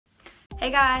Hey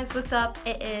guys, what's up?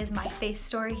 It is My Face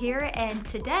Story here, and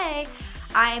today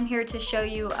I am here to show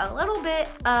you a little bit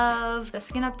of a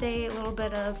skin update, a little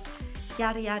bit of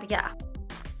yada yada yada.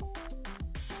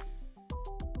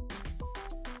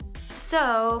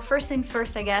 So first things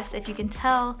first, I guess, if you can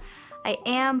tell, I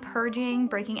am purging,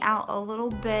 breaking out a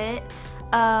little bit.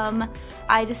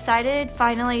 I decided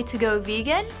finally to go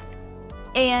vegan,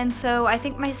 and so I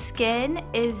think my skin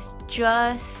is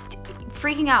just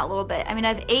freaking out a little bit. I mean,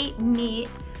 I've ate meat,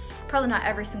 probably not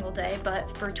every single day, but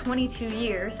for 22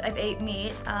 years I've ate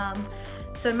meat.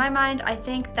 So in my mind, I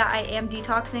think that I am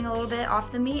detoxing a little bit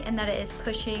off the meat and that it is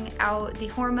pushing out the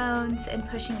hormones and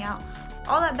pushing out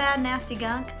all that bad, nasty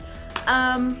gunk.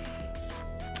 I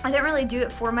didn't really do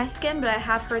it for my skin, but I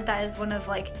have heard that is one of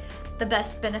like the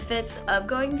best benefits of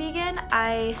going vegan.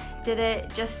 I did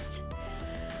it just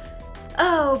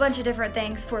a bunch of different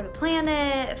things for the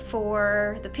planet,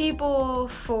 for the people,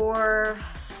 for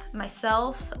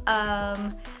myself.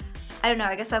 I don't know,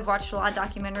 I guess I've watched a lot of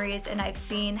documentaries and I've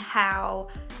seen how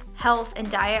health and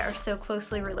diet are so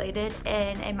closely related,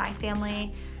 and in my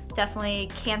family, definitely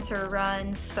cancer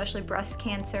runs, especially breast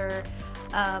cancer,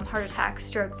 heart attack,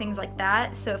 stroke, things like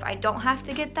that. So if I don't have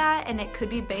to get that, and it could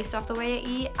be based off the way I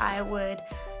eat, I would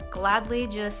gladly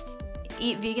just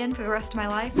eat vegan for the rest of my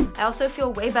life. I also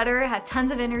feel way better, have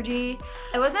tons of energy.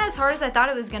 It wasn't as hard as I thought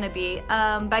it was gonna be,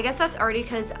 but I guess that's already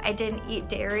because I didn't eat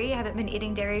dairy. I haven't been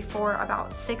eating dairy for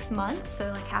about 6 months,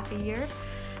 so like half a year,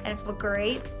 and I feel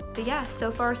great. But yeah, so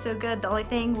far so good. The only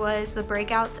thing was the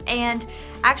breakouts, and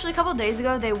actually a couple days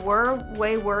ago they were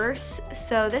way worse.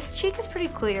 So this cheek is pretty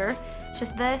clear. It's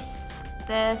just this,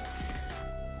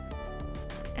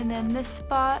 and then this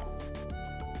spot,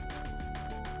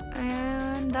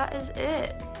 and that is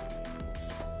it.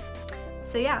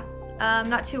 So yeah, I'm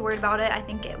not too worried about it. I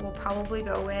think it will probably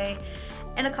go away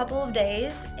in a couple of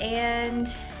days,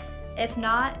 and if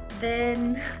not,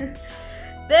 then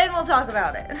then we'll talk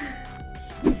about it.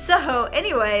 So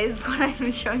anyways, what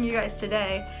I'm showing you guys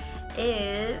today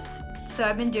is, so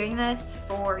I've been doing this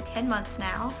for 10 months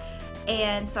now,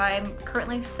 and so I'm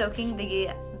currently soaking the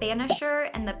Banisher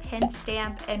and the pen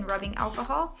stamp and rubbing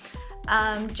alcohol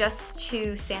just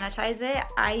to sanitize it.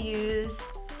 I use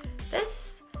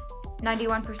this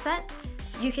 91%.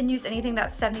 You can use anything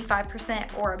that's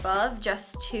 75% or above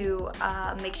just to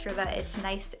make sure that it's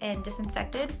nice and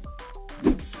disinfected.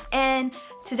 And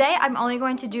today I'm only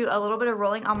going to do a little bit of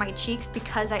rolling on my cheeks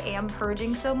because I am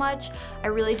purging so much. I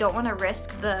really don't want to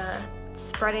risk the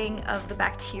spreading of the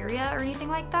bacteria or anything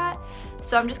like that.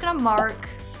 So I'm just gonna mark,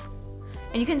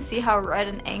 and you can see how red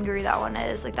and angry that one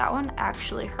is. Like, that one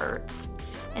actually hurts.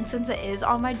 And since it is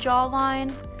on my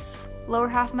jawline, lower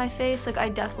half of my face, like, I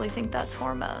definitely think that's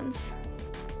hormones.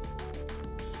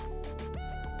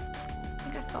 I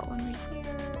think I felt one right here.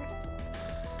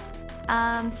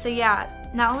 So yeah,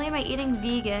 not only am I eating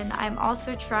vegan, I'm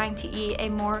also trying to eat a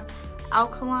more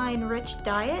alkaline rich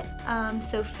diet.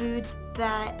 So foods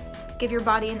that give your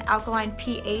body an alkaline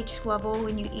pH level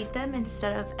when you eat them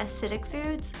instead of acidic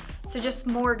foods. So just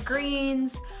more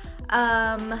greens,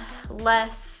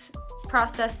 less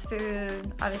processed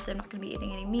food. Obviously I'm not gonna be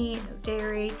eating any meat, no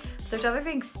dairy. There's other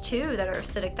things too that are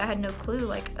acidic that I had no clue,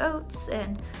 like oats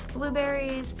and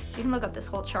blueberries. You can look up this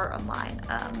whole chart online.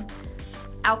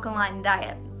 Alkaline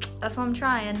diet. That's what I'm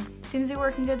trying. Seems to be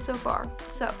working good so far.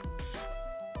 So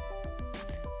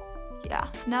yeah,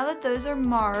 now that those are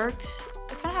marked,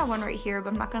 I kind of have one right here,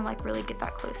 but I'm not gonna like really get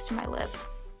that close to my lip.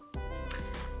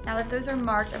 Now that those are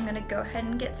marked, I'm gonna go ahead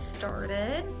and get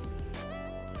started.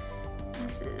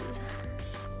 This is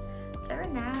very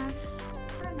nice,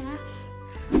 very nice.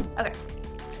 Okay,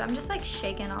 so I'm just like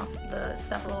shaking off the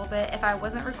stuff a little bit. If I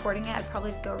wasn't recording it, I'd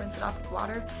probably go rinse it off with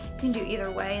water. You can do either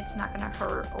way, it's not gonna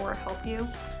hurt or help you.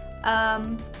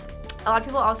 A lot of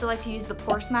people also like to use the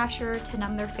pore smasher to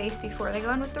numb their face before they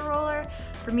go in with the roller.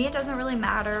 For me, it doesn't really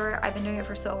matter. I've been doing it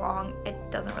for so long, it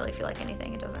doesn't really feel like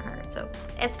anything. It doesn't hurt, so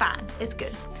it's fine, it's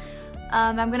good.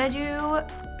 I'm gonna do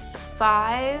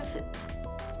 5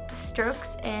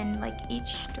 strokes in like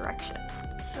each direction.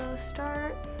 So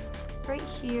start right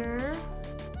here.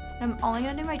 I'm only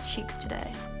gonna do my cheeks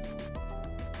today.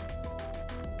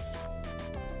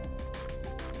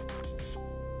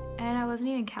 And I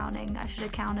wasn't even counting, I should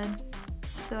have counted.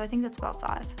 So I think that's about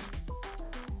 5.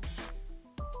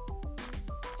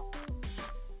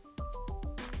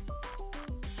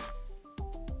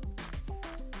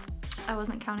 I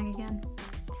wasn't counting again.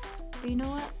 But you know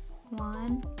what?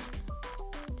 1,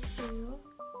 2,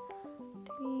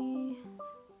 3,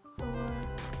 4,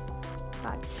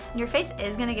 5. And your face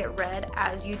is gonna get red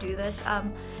as you do this.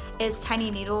 It's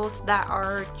tiny needles that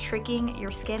are tricking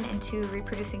your skin into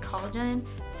reproducing collagen.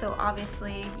 So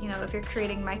obviously, you know, if you're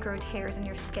creating micro tears in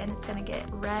your skin, it's gonna get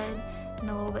red and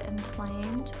a little bit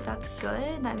inflamed, but that's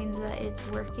good. That means that it's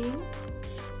working.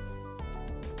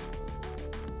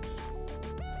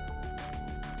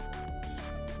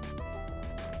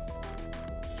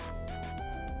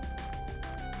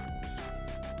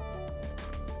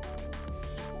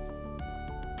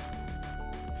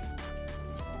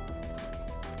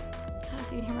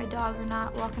 You can hear my dog or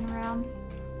not walking around.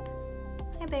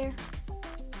 Hi, Bear.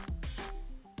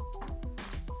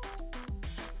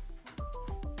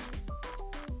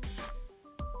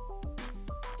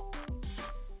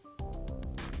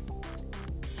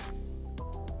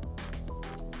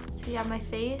 So yeah, my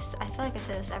face, I feel like I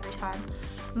say this every time.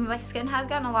 My skin has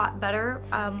gotten a lot better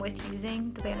with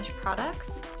using the Banish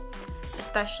products.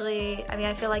 Especially, I mean,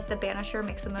 I feel like the Banisher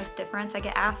makes the most difference. I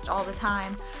get asked all the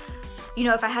time, you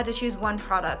know, if I had to choose one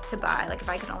product to buy, like if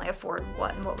I could only afford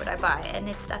one, what would I buy? And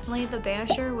it's definitely the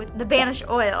Banisher with the Banish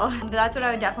oil. But that's what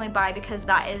I would definitely buy because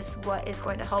that is what is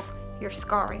going to help your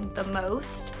scarring the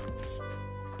most.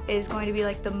 It is going to be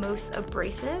like the most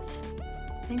abrasive.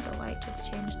 I think the light just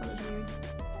changed, that was weird.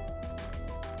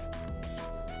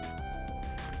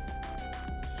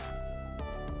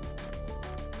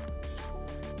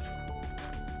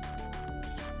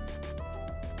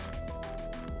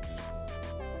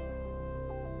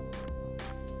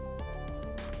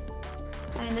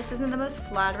 I mean, this isn't the most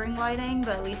flattering lighting,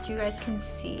 but at least you guys can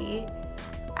see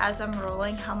as I'm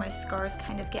rolling how my scars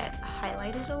kind of get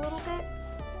highlighted a little bit.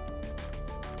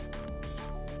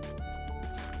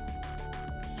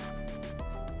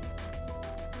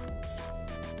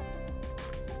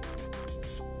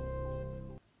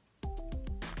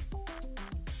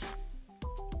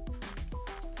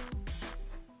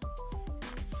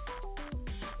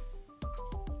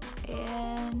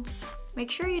 And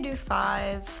make sure you do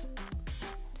 5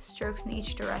 strokes in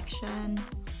each direction.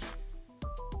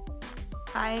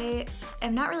 I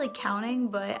am not really counting,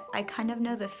 but I kind of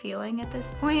know the feeling at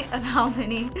this point of how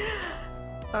many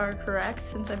are correct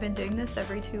since I've been doing this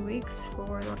every 2 weeks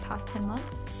for the past 10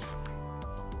 months.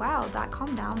 Wow, that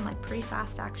calmed down like pretty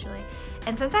fast actually.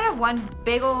 And since I have one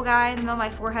big old guy in the middle of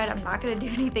my forehead, I'm not gonna do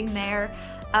anything there.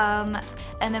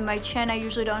 And then my chin I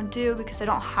usually don't do because I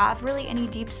don't have really any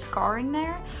deep scarring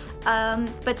there.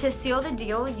 But to seal the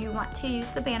deal, you want to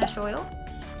use the Banish oil.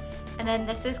 And then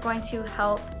this is going to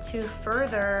help to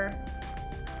further,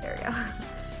 there we go,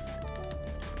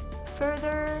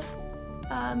 further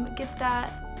get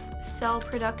that cell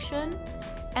production.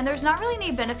 And there's not really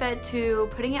any benefit to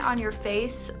putting it on your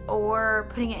face or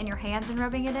putting it in your hands and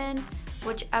rubbing it in,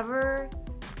 whichever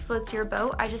floats your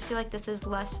boat. I just feel like this is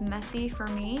less messy for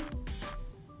me.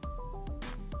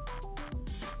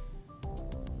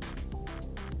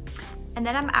 And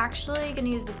then I'm actually gonna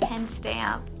use the pen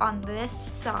stamp on this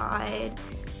side,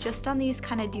 just on these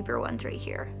kind of deeper ones right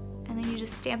here. And then you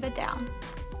just stamp it down.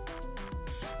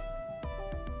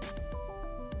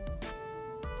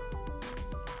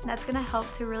 And that's gonna help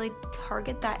to really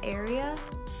target that area.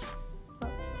 It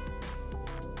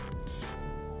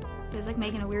was like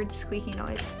making a weird squeaky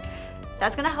noise.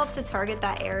 That's gonna help to target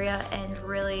that area and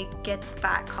really get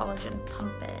that collagen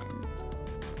pumping.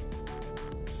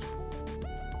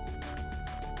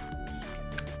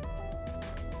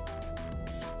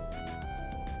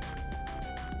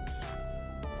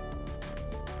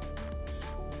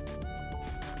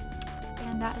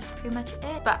 And that is pretty much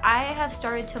it. But I have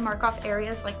started to mark off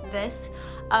areas like this,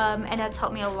 and that's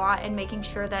helped me a lot in making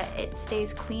sure that it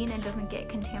stays clean and doesn't get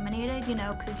contaminated, you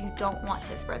know, because you don't want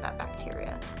to spread that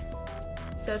bacteria.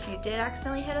 So if you did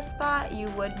accidentally hit a spot, you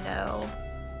would know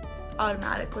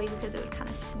automatically because it would kind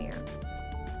of smear.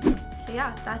 So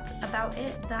yeah, that's about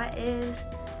it. That is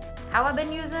how I've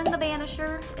been using the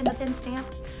Banisher and the pen stamp.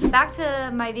 Back to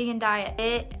my vegan diet.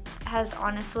 It has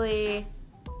honestly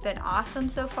been awesome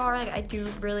so far. Like, I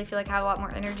do really feel like I have a lot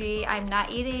more energy. I'm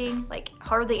not eating like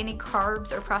hardly any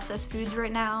carbs or processed foods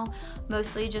right now,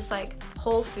 mostly just like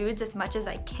whole foods as much as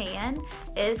I can.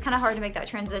 It is kind of hard to make that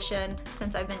transition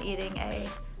since I've been eating a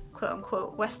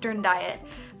quote-unquote Western diet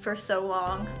for so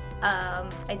long.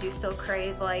 I do still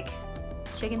crave like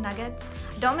chicken nuggets.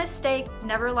 Don't miss steak,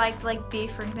 never liked like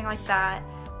beef or anything like that,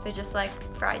 but just like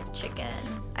fried chicken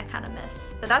I kind of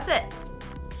miss. But that's it.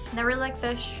 Never really like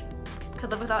fish. Could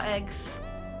live without eggs.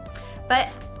 But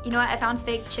you know what, I found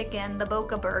fake chicken, the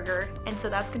Boca burger, and so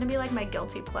that's gonna be like my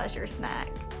guilty pleasure snack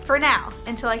for now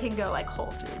until I can go like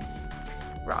Whole Foods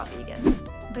raw vegan.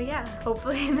 But yeah,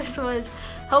 hopefully this was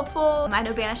helpful. I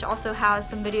know Banish also has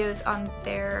some videos on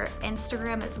their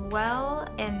Instagram as well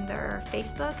and their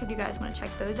Facebook if you guys want to check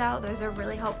those out. Those are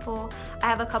really helpful. I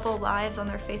have a couple of lives on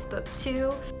their Facebook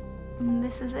too. And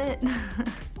this is it.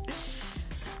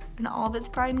 In all of its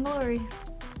pride and glory.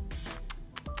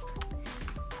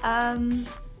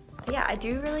 Yeah, I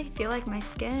do really feel like my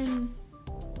skin,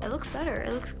 it looks better.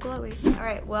 It looks glowy. All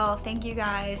right, well, thank you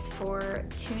guys for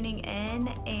tuning in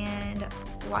and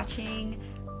watching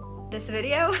this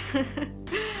video.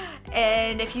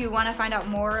 And if you want to find out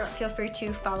more, feel free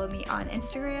to follow me on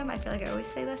Instagram. I feel like I always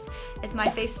say this. It's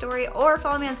myfacestory, or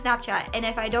follow me on Snapchat. And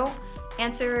if I don't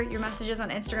answer your messages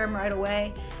on Instagram right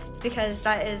away, it's because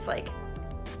that is like,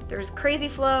 there's crazy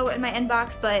flow in my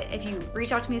inbox, but if you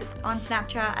reach out to me on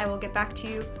Snapchat, I will get back to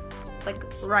you like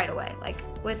right away, like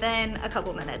within a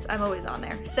couple minutes. I'm always on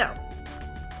there. So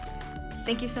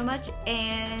thank you so much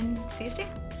and see you soon.